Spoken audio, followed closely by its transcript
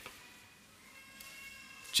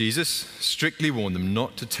Jesus strictly warned them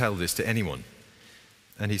not to tell this to anyone.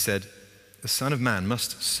 And he said, "The Son of Man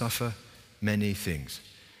must suffer many things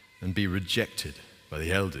and be rejected by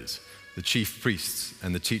the elders, the chief priests,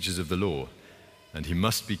 and the teachers of the law, and he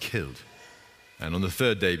must be killed, and on the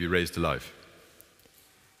third day be raised to life."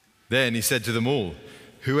 Then he said to them all,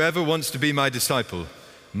 "Whoever wants to be my disciple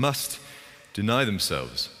must deny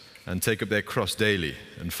themselves and take up their cross daily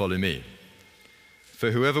and follow me. For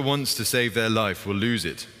whoever wants to save their life will lose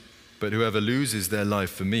it, but whoever loses their life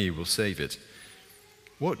for me will save it.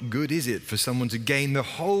 What good is it for someone to gain the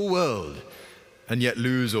whole world and yet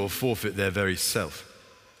lose or forfeit their very self?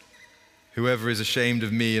 Whoever is ashamed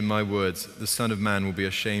of me and my words, the Son of Man will be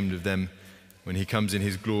ashamed of them when he comes in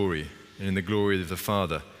his glory and in the glory of the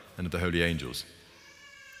Father and of the holy angels.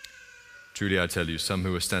 Truly I tell you, some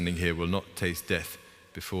who are standing here will not taste death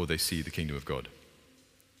before they see the kingdom of God."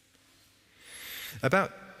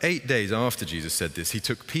 About 8 days after Jesus said this, he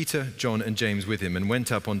took Peter, John, and James with him and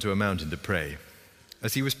went up onto a mountain to pray.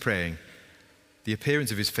 As he was praying, the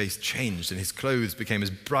appearance of his face changed and his clothes became as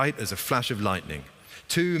bright as a flash of lightning.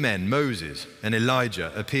 2 men, Moses and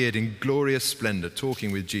Elijah, appeared in glorious splendor,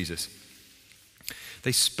 talking with Jesus.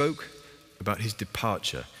 They spoke about his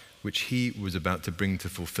departure, which he was about to bring to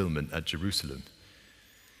fulfillment at Jerusalem.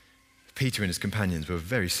 Peter and his companions were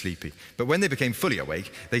very sleepy, but when they became fully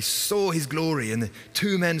awake, they saw his glory and the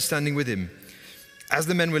 2 men standing with him. As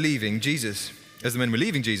the men were leaving Jesus,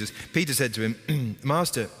 Peter said to him,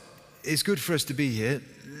 "Master, it's good for us to be here.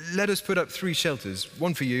 Let us put up 3 shelters,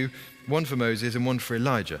 one for you, one for Moses, and one for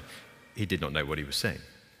Elijah." He did not know what he was saying.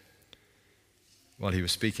 While he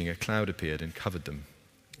was speaking, a cloud appeared and covered them,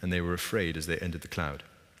 and they were afraid as they entered the cloud.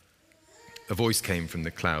 A voice came from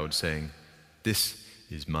the cloud saying, "This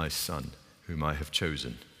is my Son, whom I have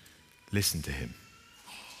chosen. Listen to him."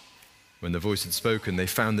 When the voice had spoken, they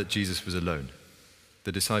found that Jesus was alone.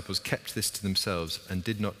 The disciples kept this to themselves and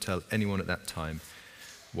did not tell anyone at that time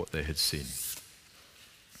what they had seen.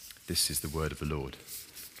 This is the word of the Lord.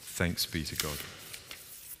 Thanks be to God.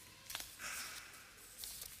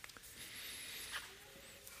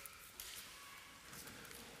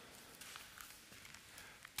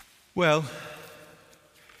 Well,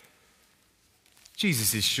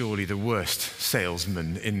 Jesus is surely the worst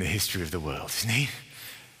salesman in the history of the world, isn't he?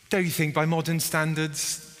 Don't you think by modern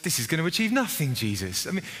standards, this is going to achieve nothing, Jesus?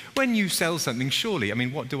 I mean, when you sell something, surely,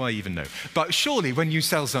 what do I even know? But surely when you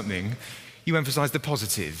sell something, you emphasize the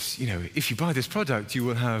positives. If you buy this product, you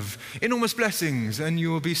will have enormous blessings and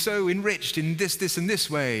you will be so enriched in this, and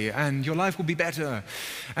this way, and your life will be better.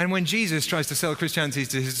 And when Jesus tries to sell Christianity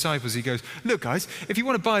to his disciples, he goes, "Look, guys, if you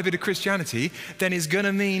want to buy a bit of Christianity, then it's going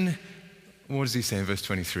to mean..." What does he say in verse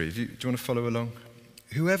 23? Do you want to follow along?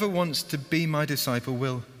 "Whoever wants to be my disciple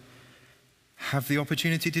will have the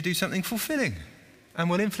opportunity to do something fulfilling and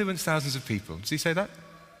will influence thousands of people." Does he say that?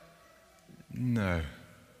 No.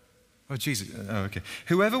 Oh, Jesus. Oh, okay.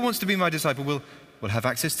 "Whoever wants to be my disciple will have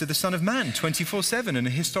access to the Son of Man 24/7 and a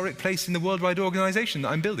historic place in the worldwide organization that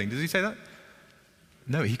I'm building." Does he say that?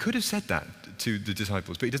 No, he could have said that to the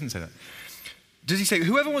disciples, but he doesn't say that. Does he say,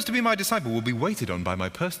 "Whoever wants to be my disciple will be waited on by my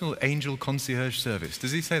personal angel concierge service"?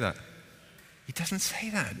 Does he say that? He doesn't say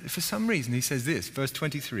that. For some reason, he says this, verse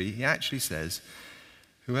 23, he actually says,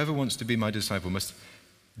 "Whoever wants to be my disciple must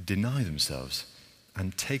deny themselves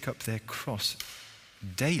and take up their cross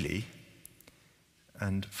daily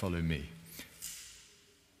and follow me."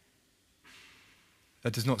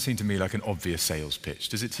 That does not seem to me like an obvious sales pitch.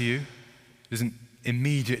 Does it to you? It doesn't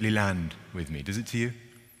immediately land with me. Does it to you?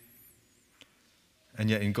 And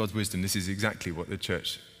yet in God's wisdom, this is exactly what the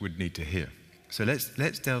church would need to hear. So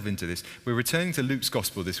let's delve into this. We're returning to Luke's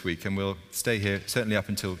Gospel this week, and we'll stay here certainly up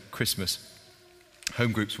until Christmas.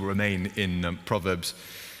 Home groups will remain in Proverbs,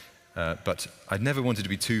 but I'd never wanted to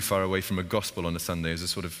be too far away from a gospel on a Sunday as a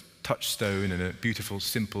sort of touchstone and a beautiful,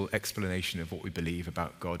 simple explanation of what we believe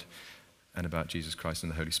about God and about Jesus Christ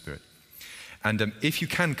and the Holy Spirit. And if you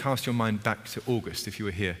can cast your mind back to August, if you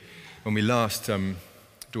were here when we last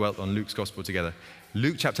dwelt on Luke's Gospel together,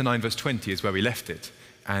 Luke chapter 9 verse 20 is where we left it.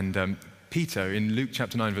 And Peter in Luke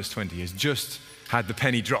chapter 9 verse 20 has just had the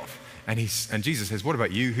penny drop. And Jesus says, "What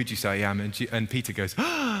about you? Who do you say I am?" And Peter goes,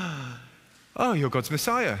 "Oh, you're God's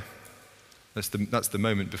Messiah." That's the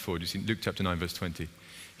moment before. Do you see Luke chapter 9 verse 20?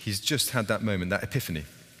 He's just had that moment, that epiphany.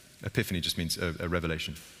 Epiphany just means a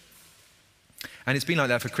revelation. And it's been like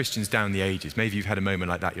that for Christians down the ages. Maybe you've had a moment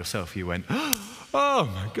like that yourself. You went, "Oh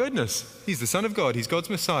my goodness, he's the Son of God, he's God's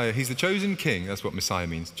Messiah, he's the chosen king." That's what Messiah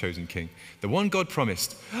means, chosen king. The one God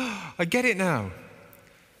promised. I get it now.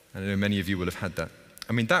 And I know many of you will have had that.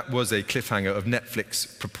 I mean, that was a cliffhanger of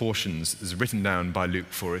Netflix proportions as written down by Luke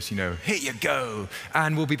for us. Here you go,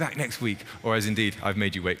 and we'll be back next week. Or as indeed, I've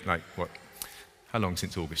made you wait, how long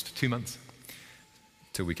since August? 2 months?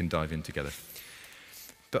 Till we can dive in together.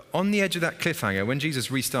 But on the edge of that cliffhanger, when Jesus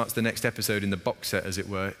restarts the next episode in the box set, as it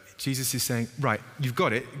were, Jesus is saying, right, you've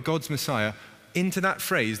got it, God's Messiah. Into that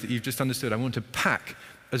phrase that you've just understood, I want to pack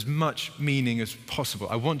as much meaning as possible.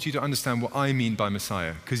 I want you to understand what I mean by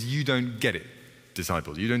Messiah, because you don't get it,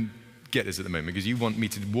 disciples. You don't get this at the moment, because you want me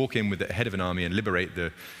to walk in with the head of an army and liberate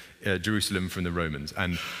Jerusalem from the Romans.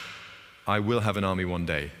 And I will have an army one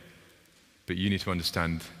day. But you need to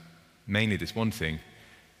understand mainly this one thing,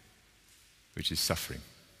 which is suffering.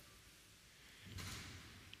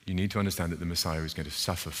 You need to understand that the Messiah is going to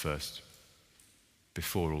suffer first,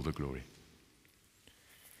 before all the glory.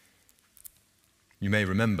 You may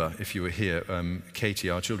remember, if you were here, Katie,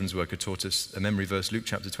 our children's worker, taught us a memory verse, Luke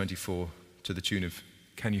chapter 24, to the tune of,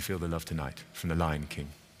 "Can you feel the love tonight?" from the Lion King.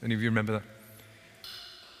 Any of you remember that?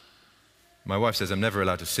 My wife says I'm never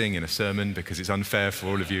allowed to sing in a sermon because it's unfair for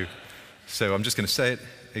all of you. So I'm just going to say it.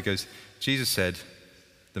 It goes, Jesus said,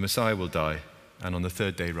 the Messiah will die and on the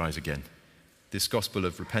third day rise again. This gospel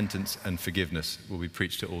of repentance and forgiveness will be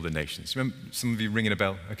preached to all the nations. Remember, some of you ringing a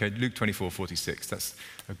bell? Okay, Luke 24:46. That's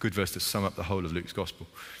a good verse to sum up the whole of Luke's gospel.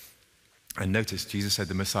 And notice, Jesus said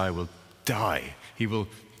the Messiah will die. He will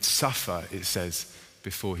suffer, it says,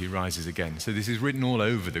 before he rises again. So this is written all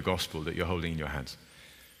over the gospel that you're holding in your hands.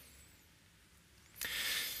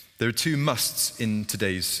 There are two musts in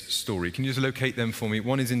today's story. Can you just locate them for me?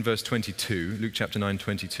 One is in verse 22, Luke chapter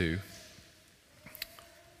 9:22.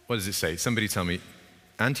 What does it say? Somebody tell me.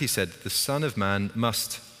 And he said, the Son of Man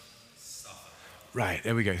must suffer. Right,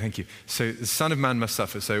 there we go, thank you. So the Son of Man must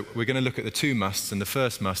suffer. So we're going to look at the two musts, and the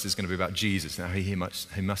first must is going to be about Jesus. Now he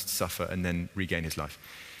must suffer and then regain his life.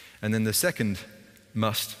 And then the second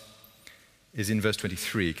must is in verse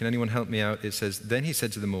 23. Can anyone help me out? It says, then he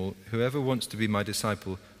said to them all, whoever wants to be my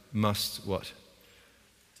disciple must what?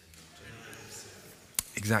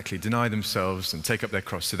 Exactly, deny themselves and take up their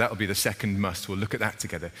cross. So that will be the second must. We'll look at that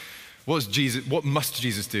together. What must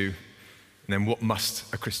Jesus do? And then what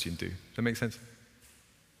must a Christian do? Does that make sense?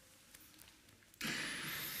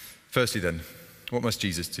 Firstly then, what must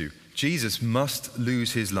Jesus do? Jesus must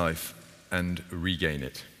lose his life and regain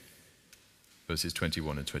it. Verses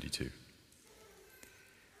 21 and 22.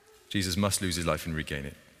 Jesus must lose his life and regain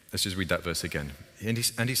it. Let's just read that verse again. And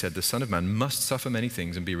he said, the Son of Man must suffer many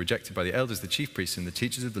things and be rejected by the elders, the chief priests, and the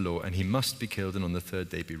teachers of the law, and he must be killed and on the third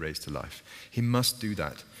day be raised to life. He must do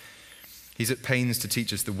that. He's at pains to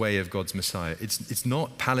teach us the way of God's Messiah. It's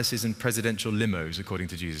not palaces and presidential limos, according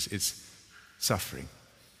to Jesus. It's suffering.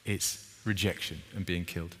 It's rejection and being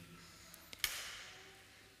killed.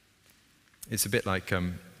 It's a bit like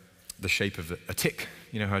the shape of a tick.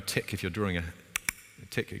 You know how a tick, if you're drawing a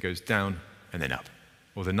tick, it goes down and then up.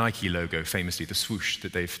 Or the Nike logo, famously, the swoosh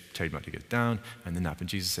that they've trademarked, it goes down and then up. And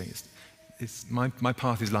Jesus is saying, my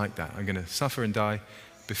path is like that. I'm going to suffer and die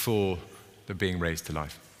before the being raised to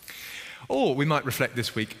life. Or we might reflect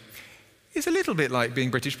this week, it's a little bit like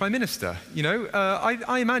being British Prime Minister.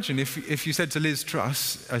 I imagine if you said to Liz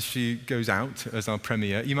Truss, as she goes out as our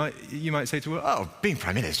Premier, you might say to her, oh, being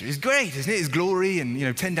Prime Minister is great, isn't it? It's glory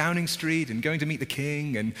and, 10 Downing Street and going to meet the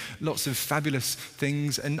King and lots of fabulous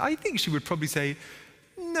things. And I think she would probably say,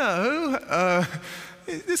 no,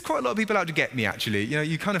 there's quite a lot of people out to get me, actually.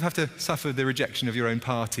 You kind of have to suffer the rejection of your own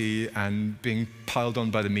party and being piled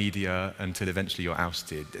on by the media until eventually you're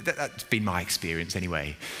ousted. That's been my experience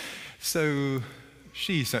anyway. So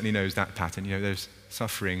she certainly knows that pattern. There's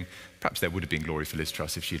suffering. Perhaps there would have been glory for Liz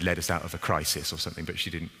Truss if she'd led us out of a crisis or something, but she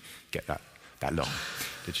didn't get that long,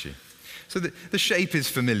 did she? So the shape is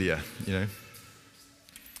familiar,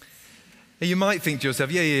 You might think to yourself,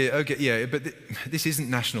 but this isn't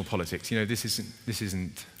national politics. This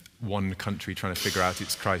isn't one country trying to figure out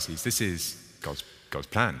its crises. This is God's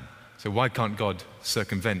plan. So why can't God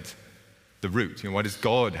circumvent the route? Why does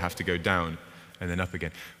God have to go down and then up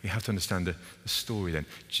again? We have to understand the story then.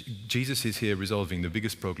 Jesus is here resolving the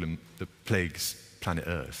biggest problem that plagues planet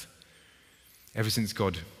Earth. Ever since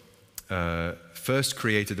God first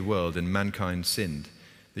created the world and mankind sinned,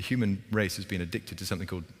 the human race has been addicted to something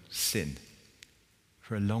called sin.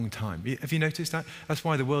 For a long time. Have you noticed that? That's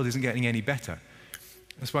why the world isn't getting any better.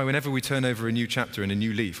 That's why whenever we turn over a new chapter and a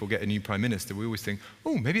new leaf or get a new prime minister, we always think,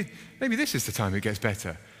 oh, maybe this is the time it gets better.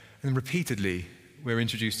 And then repeatedly, we're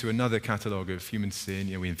introduced to another catalogue of human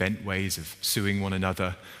sin. We invent ways of suing one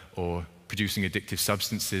another or producing addictive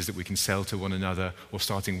substances that we can sell to one another or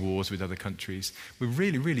starting wars with other countries. We're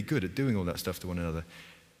really, really good at doing all that stuff to one another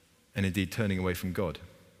and indeed turning away from God.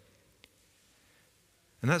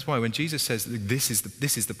 And that's why when Jesus says, this is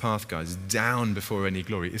the path, guys, down before any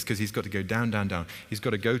glory, it's because he's got to go down, down, down. He's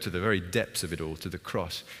got to go to the very depths of it all, to the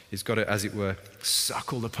cross. He's got to, as it were,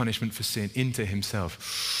 suck all the punishment for sin into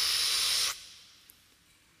himself.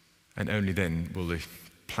 And only then will the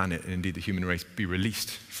planet, and indeed the human race, be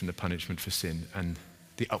released from the punishment for sin, and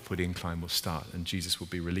the upward incline will start, and Jesus will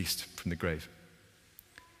be released from the grave.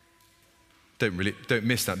 Don't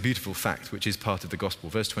miss that beautiful fact, which is part of the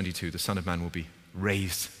gospel. Verse 22, the Son of Man will be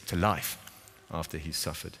raised to life after he's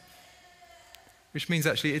suffered. Which means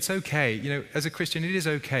actually it's okay, as a Christian it is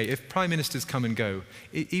okay if prime ministers come and go,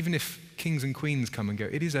 even if kings and queens come and go,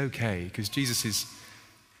 it is okay because Jesus is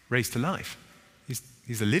raised to life.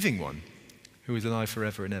 He's the living one who is alive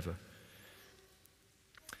forever and ever.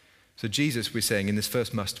 So Jesus, we're saying, in this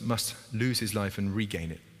first must lose his life and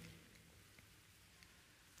regain it.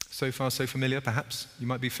 So far, so familiar, perhaps. You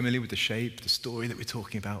might be familiar with the shape, the story that we're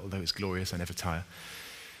talking about, although it's glorious, I never tire.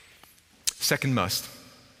 Second must,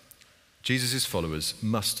 Jesus' followers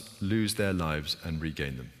must lose their lives and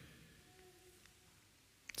regain them.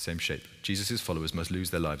 Same shape. Jesus' followers must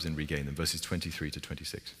lose their lives and regain them, verses 23 to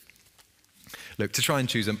 26. Look, to try and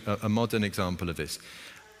choose a modern example of this,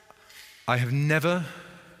 I have never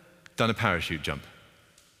done a parachute jump.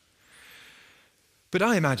 But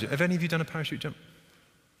I imagine, have any of you done a parachute jump?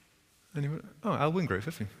 Anyone? Oh, Al Wingrove,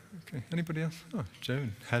 have you? Okay. Anybody else? Oh, Joe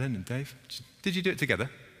and Helen and Dave. Did you do it together?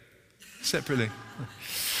 Separately?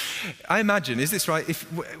 I imagine, is this right?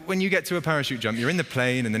 When you get to a parachute jump, you're in the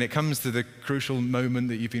plane and then it comes to the crucial moment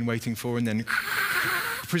that you've been waiting for, and then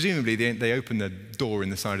presumably they open the door in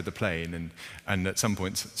the side of the plane and at some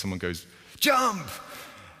point someone goes, jump!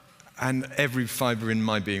 And every fiber in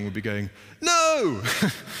my being would be going, no!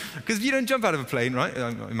 Because you don't jump out of a plane, right? I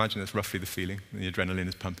imagine that's roughly the feeling. The adrenaline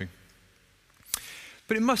is pumping.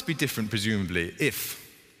 But it must be different, presumably, if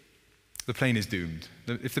the plane is doomed,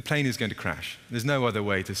 if the plane is going to crash. There's no other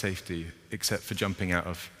way to safety except for jumping out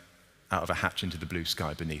of a hatch into the blue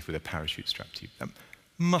sky beneath with a parachute strapped to you. That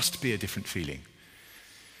must be a different feeling.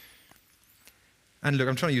 And look,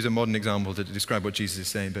 I'm trying to use a modern example to describe what Jesus is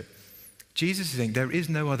saying, but Jesus is saying there is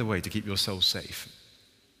no other way to keep your soul safe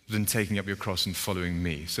than taking up your cross and following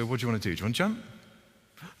me. So what do you want to do? Do you want to jump?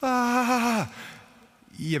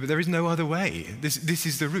 Yeah, but there is no other way. This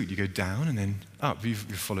is the route. You go down and then up. You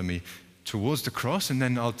follow me towards the cross and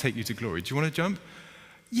then I'll take you to glory. Do you want to jump?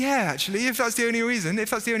 Yeah, actually, if that's the only reason,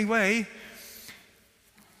 if that's the only way.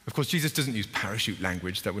 Of course, Jesus doesn't use parachute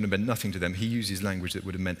language. That would have meant nothing to them. He uses language that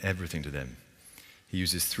would have meant everything to them. He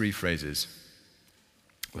uses 3 phrases.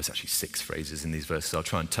 Well, it's actually 6 phrases in these verses. I'll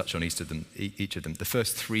try and touch on each of them. The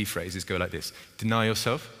first 3 phrases go like this. Deny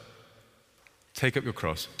yourself, take up your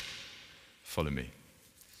cross, follow me.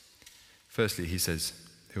 Firstly, he says,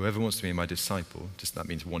 whoever wants to be my disciple, just that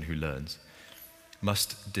means one who learns,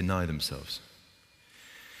 must deny themselves.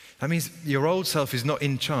 That means your old self is not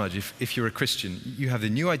in charge if you're a Christian. You have the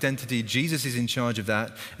new identity, Jesus is in charge of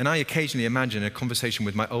that, and I occasionally imagine a conversation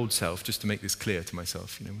with my old self just to make this clear to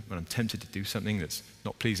myself. When I'm tempted to do something that's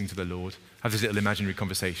not pleasing to the Lord, I have this little imaginary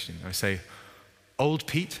conversation. I say, old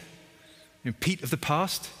Pete, Pete of the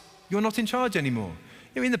past, you're not in charge anymore.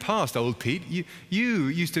 In the past, old Pete, you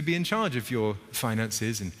used to be in charge of your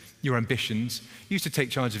finances and your ambitions. You used to take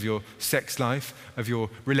charge of your sex life, of your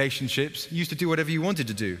relationships. You used to do whatever you wanted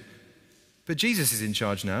to do. But Jesus is in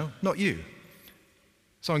charge now, not you.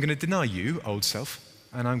 So I'm going to deny you, old self,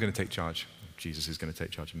 and I'm going to take charge. Jesus is going to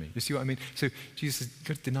take charge of me. You see what I mean? So Jesus is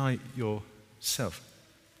going to deny yourself.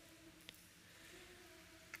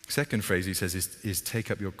 Second phrase he says is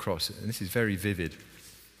take up your cross. And this is very vivid.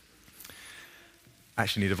 I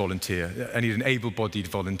actually need a volunteer. I need an able-bodied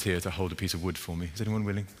volunteer to hold a piece of wood for me. Is anyone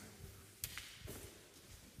willing?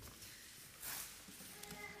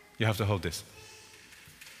 You have to hold this.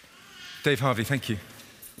 Dave Harvey, thank you.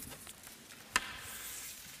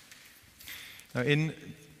 Now, in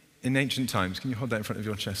ancient times, can you hold that in front of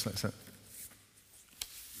your chest like that?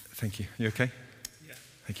 Thank you. You okay? Yeah.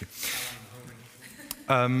 Thank you.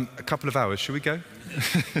 A couple of hours. Shall we go?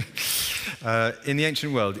 In the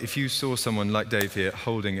ancient world, if you saw someone like Dave here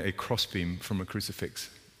holding a crossbeam from a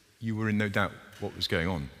crucifix, you were in no doubt what was going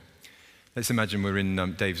on. Let's imagine we're in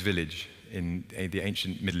Dave's village in the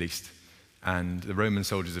ancient Middle East, and the Roman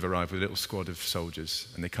soldiers have arrived with a little squad of soldiers,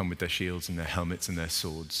 and they come with their shields and their helmets and their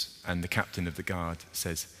swords, and the captain of the guard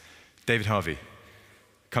says, David Harvey,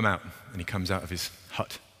 come out. And he comes out of his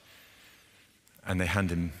hut. And they hand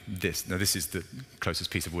him this. Now, this is the closest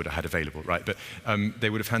piece of wood I had available, right? But they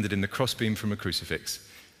would have handed him the crossbeam from a crucifix,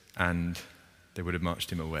 and they would have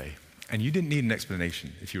marched him away. And you didn't need an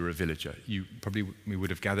explanation if you were a villager. We would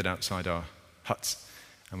have gathered outside our huts,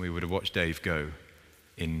 and we would have watched Dave go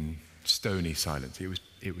in stony silence.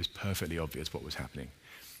 It was perfectly obvious what was happening.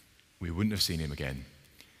 We wouldn't have seen him again.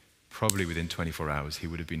 Probably within 24 hours, he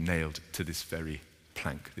would have been nailed to this very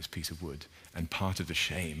plank, this piece of wood. And part of the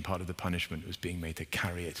shame, part of the punishment was being made to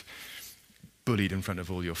carry it, bullied in front of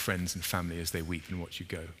all your friends and family as they weep and watch you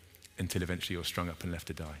go, until eventually you're strung up and left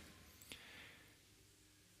to die.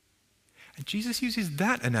 And Jesus uses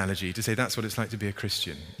that analogy to say that's what it's like to be a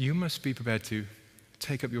Christian. You must be prepared to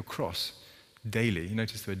take up your cross daily. You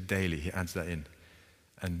notice the word daily, he adds that in,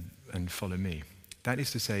 and follow me. That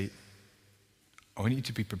is to say, I want you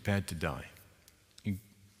to be prepared to die.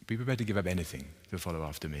 Be prepared to give up anything to follow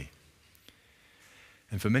after me.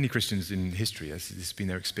 And for many Christians in history, this has been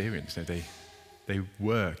their experience. They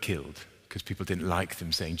were killed because people didn't like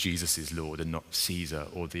them saying Jesus is Lord and not Caesar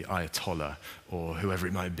or the Ayatollah or whoever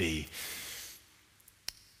it might be.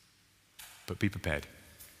 But be prepared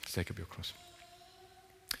to take up your cross.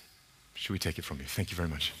 Should we take it from you? Thank you very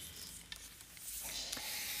much.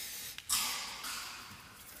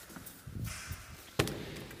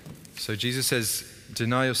 So Jesus says,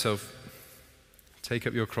 deny yourself, take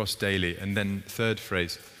up your cross daily, and then third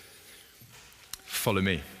phrase, follow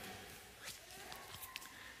me.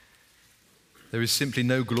 There is simply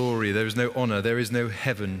no glory, there is no honor, there is no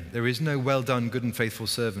heaven, there is no well done, good and faithful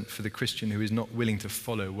servant for the Christian who is not willing to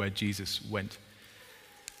follow where Jesus went.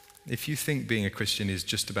 If you think being a Christian is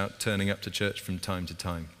just about turning up to church from time to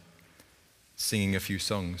time, singing a few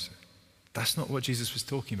songs, that's not what Jesus was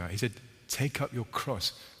talking about. He said, take up your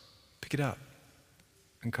cross, pick it up,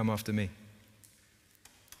 and come after me.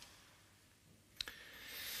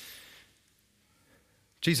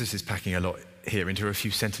 Jesus is packing a lot here into a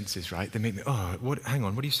few sentences, right? They make me, hang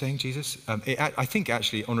on, what are you saying, Jesus? I think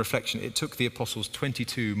actually, on reflection, it took the apostles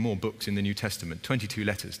 22 more books in the New Testament, 22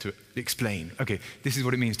 letters to explain, okay, this is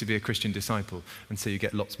what it means to be a Christian disciple, and so you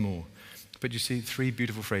get lots more. But you see 3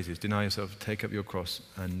 beautiful phrases: deny yourself, take up your cross,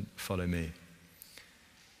 and follow me.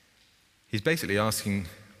 He's basically asking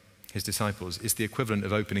his disciples, it's the equivalent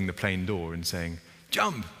of opening the plane door and saying,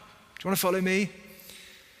 jump, do you want to follow me?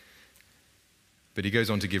 But he goes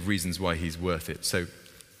on to give reasons why he's worth it. So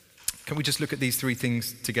can we just look at these 3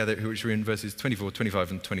 things together, which are in verses 24,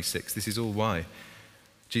 25, and 26? This is all why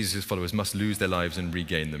Jesus' followers must lose their lives and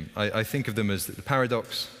regain them. I think of them as the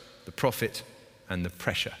paradox, the profit, and the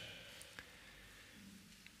pressure.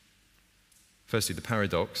 Firstly, the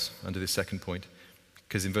paradox, under this second point,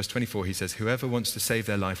 because in verse 24 he says, whoever wants to save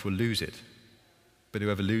their life will lose it, but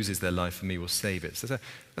whoever loses their life for me will save it. So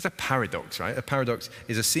that's a paradox, right? A paradox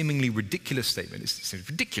is a seemingly ridiculous statement. It's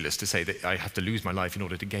ridiculous to say that I have to lose my life in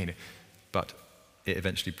order to gain it, but it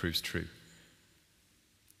eventually proves true.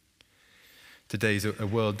 Today is a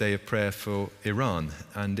World Day of Prayer for Iran,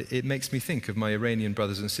 and it makes me think of my Iranian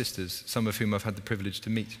brothers and sisters, some of whom I've had the privilege to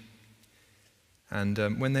meet. And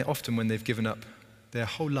when they've given up their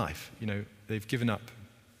whole life, they've given up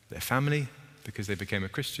their family because they became a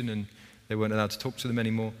Christian and they weren't allowed to talk to them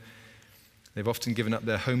anymore. They've often given up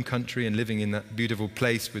their home country and living in that beautiful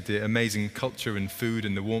place with the amazing culture and food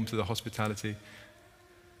and the warmth of the hospitality.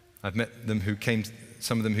 I've met them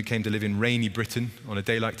some of them who came to live in rainy Britain on a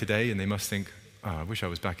day like today, and they must think, I wish I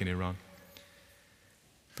was back in Iran.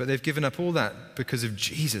 But they've given up all that because of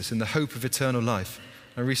Jesus and the hope of eternal life.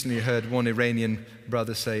 I recently heard one Iranian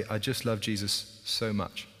brother say, I just love Jesus so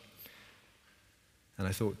much. And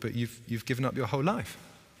I thought, but you've given up your whole life.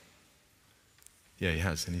 Yeah, he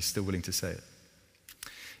has, and he's still willing to say it.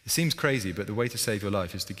 It seems crazy, but the way to save your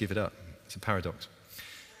life is to give it up. It's a paradox.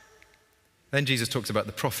 Then Jesus talks about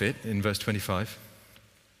the profit in verse 25.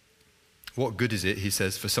 What good is it, he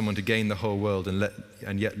says, for someone to gain the whole world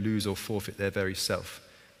and yet lose or forfeit their very self?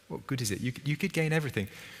 What good is it? You could gain everything.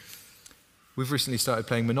 We've recently started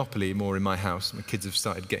playing Monopoly more in my house. My kids have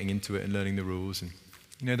started getting into it and learning the rules. And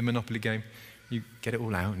you know the Monopoly game? You get it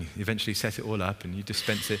all out and you eventually set it all up and you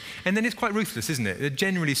dispense it. And then it's quite ruthless, isn't it?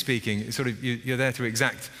 Generally speaking, you're there to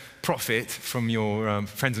exact profit from your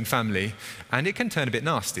friends and family, and it can turn a bit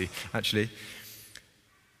nasty, actually.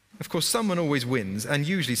 Of course, someone always wins, and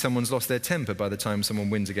usually someone's lost their temper by the time someone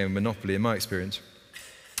wins a game of Monopoly, in my experience.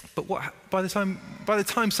 But by the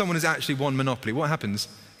time someone has actually won Monopoly, what happens?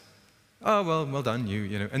 Oh, well done,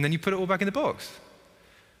 you know. And then you put it all back in the box.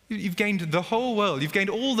 You've gained the whole world. You've gained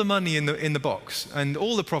all the money in the box and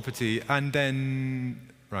all the property, and then,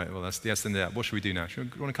 right, well, that's the end of that. What should we do now?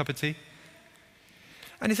 Should we want a cup of tea?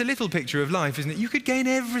 And it's a little picture of life, isn't it? You could gain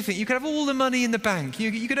everything. You could have all the money in the bank.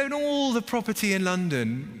 You could own all the property in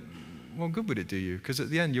London. What good would it do you? Because at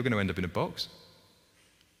the end, you're going to end up in a box.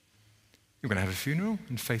 You're going to have a funeral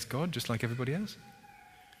and face God just like everybody else.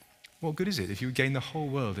 What good is it if you gain the whole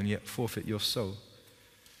world and yet forfeit your soul?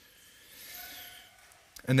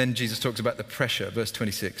 And then Jesus talks about the pressure, verse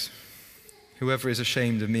 26. Whoever is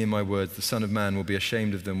ashamed of me and my words, the Son of Man will be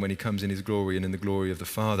ashamed of them when he comes in his glory and in the glory of the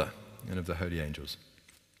Father and of the holy angels.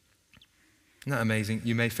 Isn't that amazing?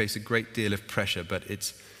 You may face a great deal of pressure, but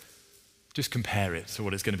just compare it to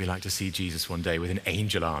what it's going to be like to see Jesus one day with an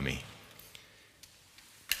angel army.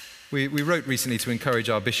 We wrote recently to encourage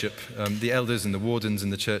our bishop, the elders and the wardens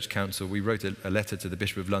and the church council. We wrote a letter to the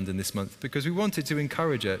Bishop of London this month because we wanted to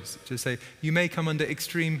encourage us to say, you may come under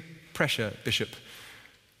extreme pressure, Bishop.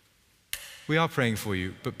 We are praying for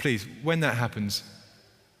you, but please, when that happens,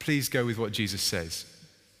 please go with what Jesus says.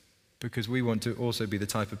 Because we want to also be the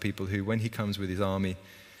type of people who, when he comes with his army,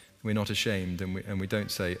 we're not ashamed and we don't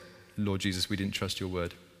say, Lord Jesus, we didn't trust your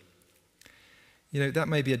word. You know, that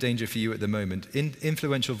may be a danger for you at the moment.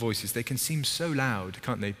 Influential voices, they can seem so loud,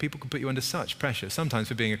 can't they? People can put you under such pressure, sometimes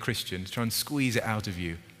for being a Christian, to try and squeeze it out of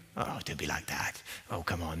you. Oh, don't be like that. Oh,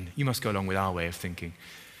 come on. You must go along with our way of thinking.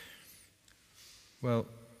 Well,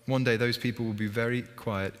 one day those people will be very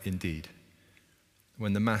quiet indeed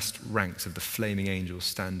when the massed ranks of the flaming angels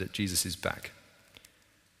stand at Jesus' back.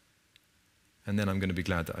 And then I'm going to be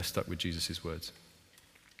glad that I stuck with Jesus' words.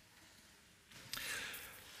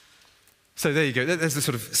 So there you go. There's the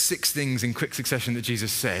sort of 6 things in quick succession that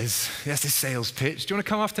Jesus says. That's his sales pitch. Do you want to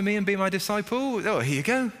come after me and be my disciple? Oh, here you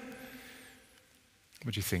go.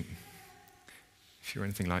 What do you think? If you're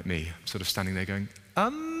anything like me, I'm sort of standing there going,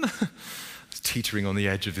 teetering on the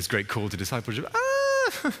edge of this great call to discipleship.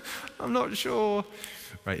 I'm not sure.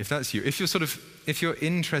 Right, if that's you, if you're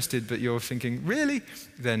interested but you're thinking, really?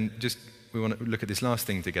 Then we want to look at this last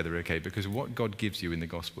thing together, okay? Because what God gives you in the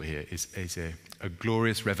gospel here is a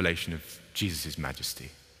glorious revelation of Jesus' majesty.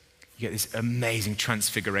 You get this amazing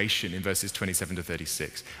transfiguration in verses 27 to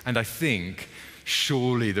 36. And I think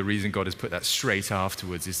surely the reason God has put that straight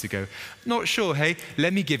afterwards is to go, not sure, hey,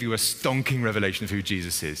 let me give you a stonking revelation of who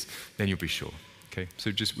Jesus is. Then you'll be sure, okay?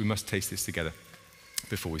 So we must taste this together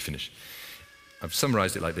before we finish. I've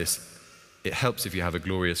summarized it like this. It helps if you have a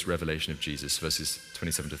glorious revelation of Jesus, verses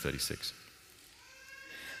 27 to 36.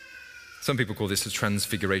 Some people call this a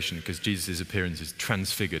transfiguration because Jesus' appearance is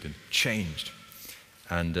transfigured and changed.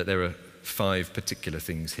 And there are 5 particular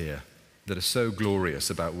things here that are so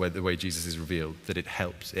glorious about the way Jesus is revealed that it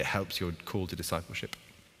helps. It helps your call to discipleship.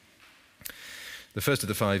 The first of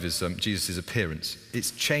the 5 is Jesus' appearance.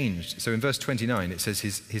 It's changed. So in verse 29, it says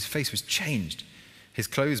his face was changed. His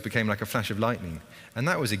clothes became like a flash of lightning. And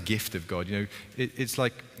that was a gift of God. You know, it's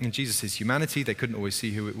like in Jesus' humanity, they couldn't always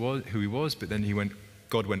see who he was, but then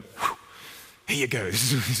God went, whew, here you go,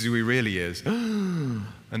 this is who he really is. And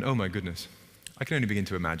oh my goodness, I can only begin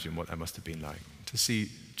to imagine what that must have been like, to see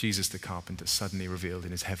Jesus the carpenter suddenly revealed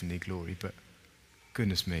in his heavenly glory, but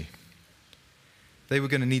goodness me. They were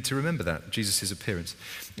going to need to remember that, Jesus' appearance.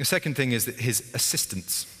 The second thing is that his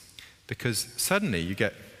assistants, because suddenly you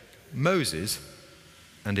get Moses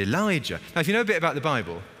and Elijah. Now, if you know a bit about the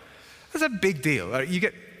Bible, that's a big deal. You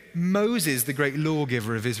get Moses, the great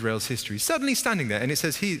lawgiver of Israel's history, suddenly standing there, and it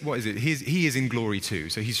says he is in glory too,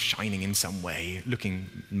 so he's shining in some way, looking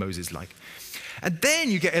Moses-like. And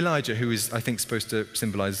then you get Elijah, who is, I think, supposed to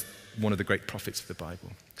symbolize one of the great prophets of the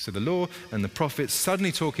Bible. So the law and the prophets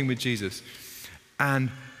suddenly talking with Jesus. And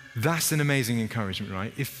that's an amazing encouragement,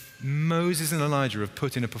 right? If Moses and Elijah have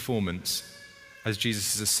put in a performance as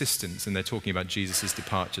Jesus' assistants, and they're talking about Jesus'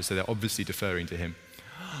 departure, so they're obviously deferring to him,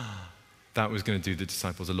 that was going to do the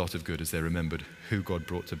disciples a lot of good as they remembered who God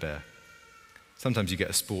brought to bear. Sometimes you get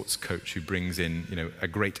a sports coach who brings in, a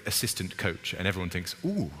great assistant coach, and everyone thinks,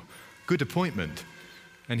 ooh, good appointment.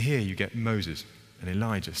 And here you get Moses and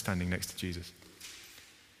Elijah standing next to Jesus.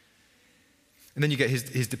 And then you get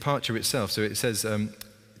his departure itself. So it says, do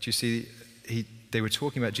you see, they were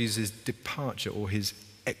talking about Jesus' departure or his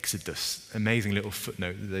exodus. Amazing little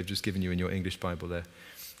footnote that they've just given you in your English Bible there.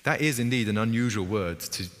 That is indeed an unusual word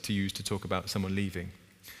to use to talk about someone leaving.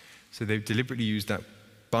 So they've deliberately used that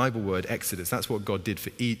Bible word, exodus. That's what God did for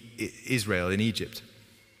Israel in Egypt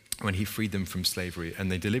when he freed them from slavery.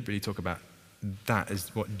 And they deliberately talk about that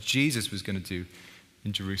as what Jesus was going to do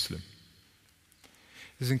in Jerusalem.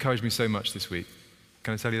 This has encouraged me so much this week.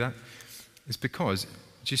 Can I tell you that? It's because,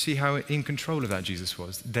 do you see how in control of that Jesus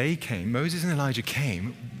was? Moses and Elijah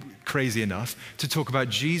came, crazy enough, to talk about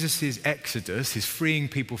Jesus' exodus, his freeing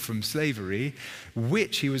people from slavery,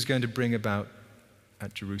 which he was going to bring about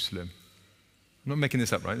at Jerusalem. I'm not making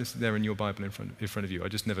this up, right? This is there in your Bible in front of you. I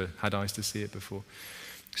just never had eyes to see it before.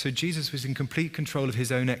 So Jesus was in complete control of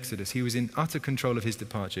his own exodus. He was in utter control of his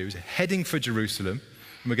departure. He was heading for Jerusalem,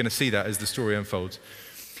 and we're going to see that as the story unfolds.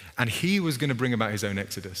 And he was going to bring about his own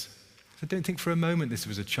exodus. I don't think for a moment this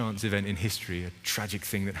was a chance event in history, a tragic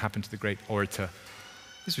thing that happened to the great orator.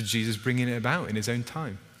 This was Jesus bringing it about in his own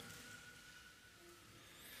time.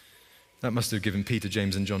 That must have given Peter,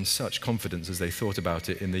 James, and John such confidence as they thought about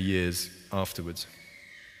it in the years afterwards.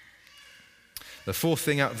 The fourth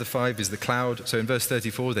thing out of the 5 is the cloud. So in verse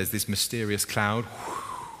 34, there's this mysterious cloud.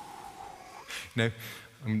 You know,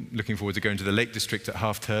 I'm looking forward to going to the Lake District at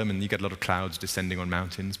half term, and you get a lot of clouds descending on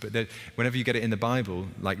mountains. But whenever you get it in the Bible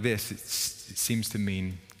like this, it seems to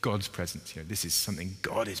mean God's presence. You know, this is something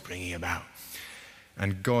God is bringing about.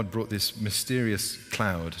 And God brought this mysterious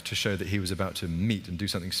cloud to show that he was about to meet and do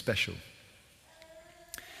something special.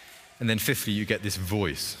 And then fifthly, you get this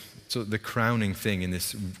voice. So the crowning thing in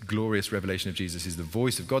this glorious revelation of Jesus is the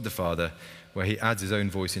voice of God the Father, where he adds his own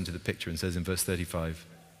voice into the picture and says in verse 35,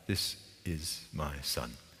 "This is my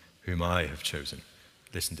Son, whom I have chosen.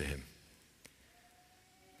 Listen to him."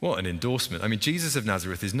 What an endorsement. I mean, Jesus of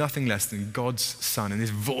Nazareth is nothing less than God's Son, and this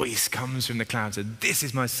voice comes from the cloud and says, "This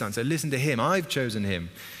is my Son, so listen to him. I've chosen him."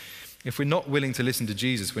 If we're not willing to listen to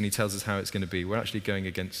Jesus when he tells us how it's going to be, we're actually going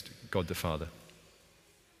against God the Father.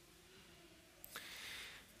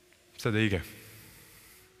 So there you go.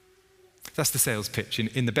 That's the sales pitch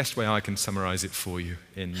in the best way I can summarize it for you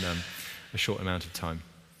in a short amount of time.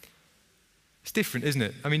 It's different, isn't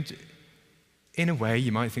it? I mean, in a way,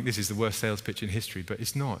 you might think this is the worst sales pitch in history, but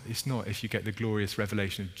it's not. It's not if you get the glorious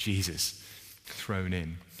revelation of Jesus thrown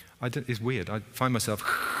in. It's weird. I find myself,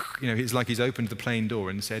 it's like he's opened the plane door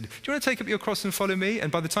and said, "Do you want to take up your cross and follow me?"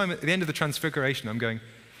 And by the time at the end of the transfiguration, I'm going,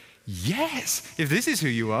 yes, if this is who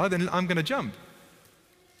you are, then I'm going to jump.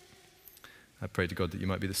 I pray to God that you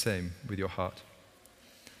might be the same with your heart.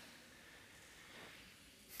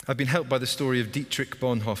 I've been helped by the story of Dietrich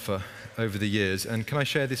Bonhoeffer over the years, and can I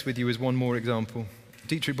share this with you as one more example?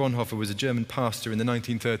 Dietrich Bonhoeffer was a German pastor in the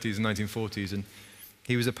 1930s and 1940s, and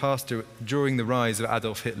he was a pastor during the rise of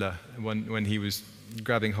Adolf Hitler, when he was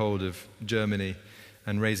grabbing hold of Germany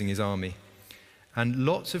and raising his army. And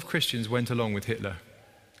lots of Christians went along with Hitler.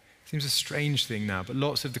 Seems a strange thing now, but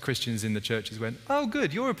lots of the Christians in the churches went, "Oh,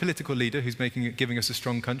 good, you're a political leader who's giving us a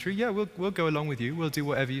strong country. Yeah, we'll go along with you. We'll do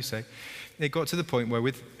whatever you say." It got to the point where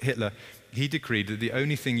with Hitler, he decreed that the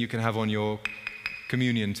only thing you can have on your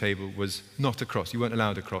communion table was not a cross. You weren't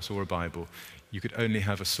allowed a cross or a Bible. You could only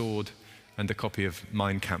have a sword and a copy of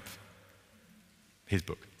Mein Kampf, his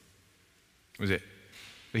book. That was it.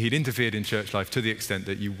 But he'd interfered in church life to the extent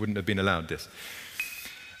that you wouldn't have been allowed this.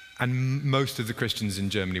 And most of the Christians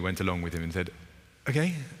in Germany went along with him and said,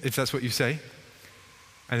 "Okay, if that's what you say."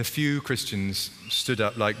 And a few Christians stood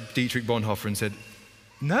up like Dietrich Bonhoeffer and said,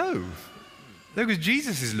 "No, because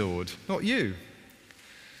Jesus is Lord, not you."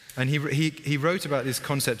 And he wrote about this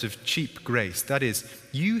concept of cheap grace. That is,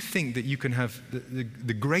 you think that you can have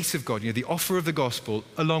the grace of God, the offer of the gospel,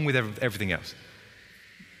 along with everything else.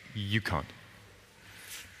 You can't.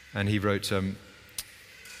 And he wrote,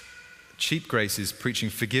 cheap grace is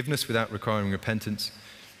preaching forgiveness without requiring repentance,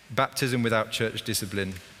 baptism without church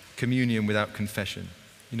discipline, communion without confession.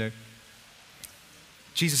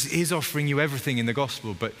 Jesus is offering you everything in the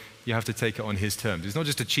gospel, but you have to take it on his terms. It's not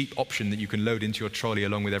just a cheap option that you can load into your trolley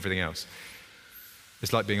along with everything else.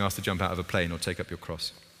 It's like being asked to jump out of a plane or take up your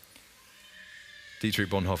cross. Dietrich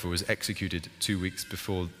Bonhoeffer was executed 2 weeks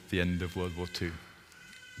before the end of World War II,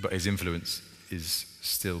 but his influence is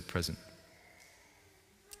still present.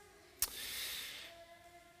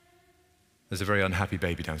 There's a very unhappy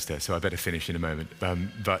baby downstairs, so I better finish in a moment.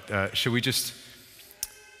 But shall we just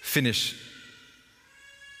finish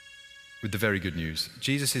with the very good news?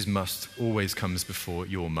 Jesus' must always comes before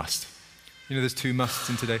your must. There's 2 musts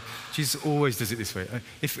in today. Jesus always does it this way.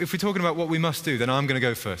 If we're talking about what we must do, then I'm going to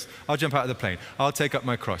go first. I'll jump out of the plane. I'll take up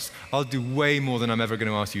my cross. I'll do way more than I'm ever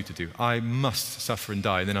going to ask you to do. I must suffer and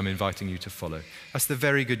die, and then I'm inviting you to follow. That's the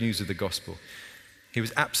very good news of the gospel. He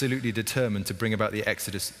was absolutely determined to bring about the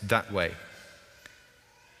Exodus that way.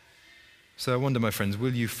 So I wonder, my friends,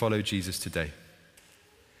 will you follow Jesus today?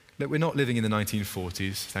 Look, we're not living in the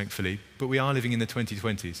 1940s, thankfully, but we are living in the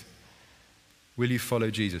 2020s. Will you follow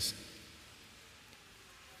Jesus?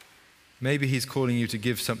 Maybe he's calling you to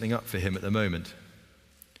give something up for him at the moment.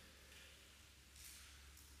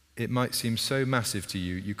 It might seem so massive to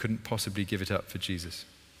you, you couldn't possibly give it up for Jesus.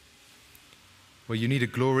 Well, you need a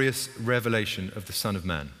glorious revelation of the Son of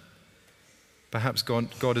Man. Perhaps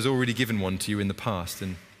God has already given one to you in the past,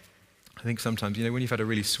 and I think sometimes, when you've had a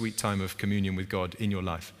really sweet time of communion with God in your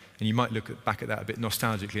life, and you might look back at that a bit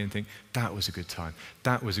nostalgically and think, that was a good time.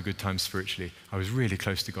 That was a good time spiritually. I was really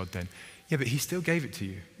close to God then. Yeah, but he still gave it to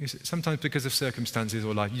you. Sometimes because of circumstances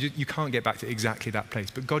or life, you can't get back to exactly that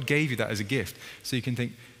place. But God gave you that as a gift. So you can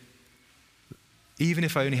think, even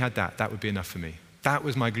if I only had that, that would be enough for me. That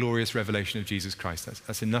was my glorious revelation of Jesus Christ.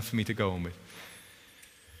 That's enough for me to go on with.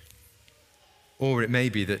 Or it may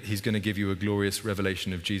be that he's going to give you a glorious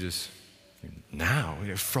revelation of Jesus now,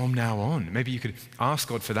 from now on. Maybe you could ask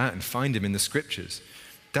God for that and find him in the scriptures.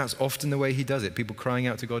 That's often the way he does it. People crying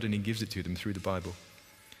out to God and he gives it to them through the Bible.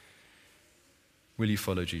 Will you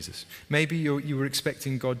follow Jesus? Maybe you were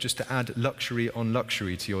expecting God just to add luxury on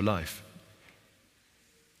luxury to your life.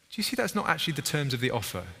 Do you see that's not actually the terms of the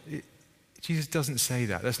offer? Jesus doesn't say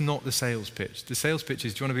that. That's not the sales pitch. The sales pitch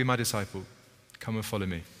is, do you want to be my disciple? Come and follow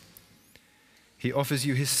me. He offers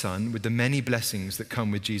you his son with the many blessings that come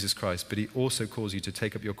with Jesus Christ, but he also calls you to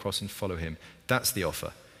take up your cross and follow him. That's the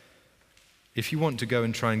offer. If you want to go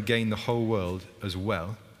and try and gain the whole world as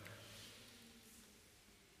well,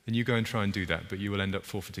 then you go and try and do that, but you will end up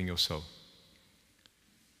forfeiting your soul.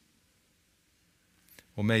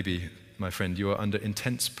 Or maybe, my friend, you are under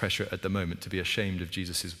intense pressure at the moment to be ashamed of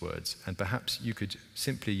Jesus' words, and perhaps you could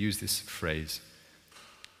simply use this phrase,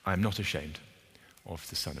 I am not ashamed of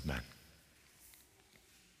the Son of Man.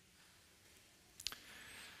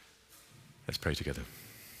 Let's pray together.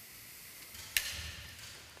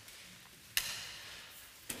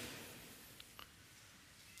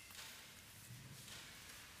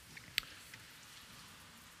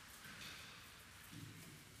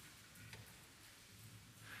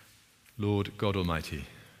 Lord God Almighty,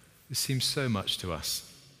 it seems so much to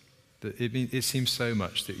us, it seems so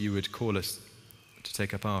much that you would call us to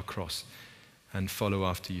take up our cross and follow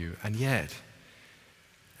after you. And yet,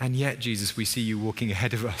 Jesus, we see you walking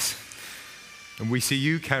ahead of us. And we see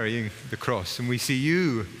you carrying the cross, and we see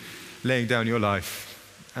you laying down your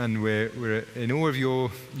life. And we're in awe of your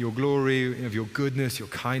glory, of your goodness, your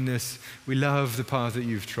kindness. We love the path that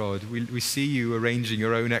you've trod. We see you arranging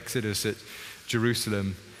your own exodus at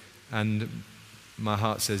Jerusalem. And my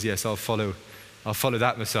heart says, yes, I'll follow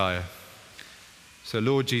that Messiah. So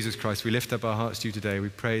Lord Jesus Christ, we lift up our hearts to you today. We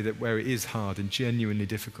pray that where it is hard and genuinely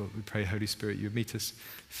difficult, we pray, Holy Spirit, you would meet us,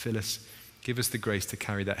 fill us, give us the grace to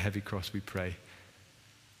carry that heavy cross, we pray.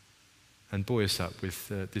 And buoy us up with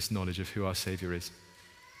this knowledge of who our Savior is.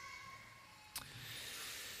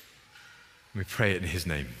 We pray it in his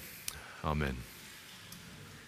name. Amen.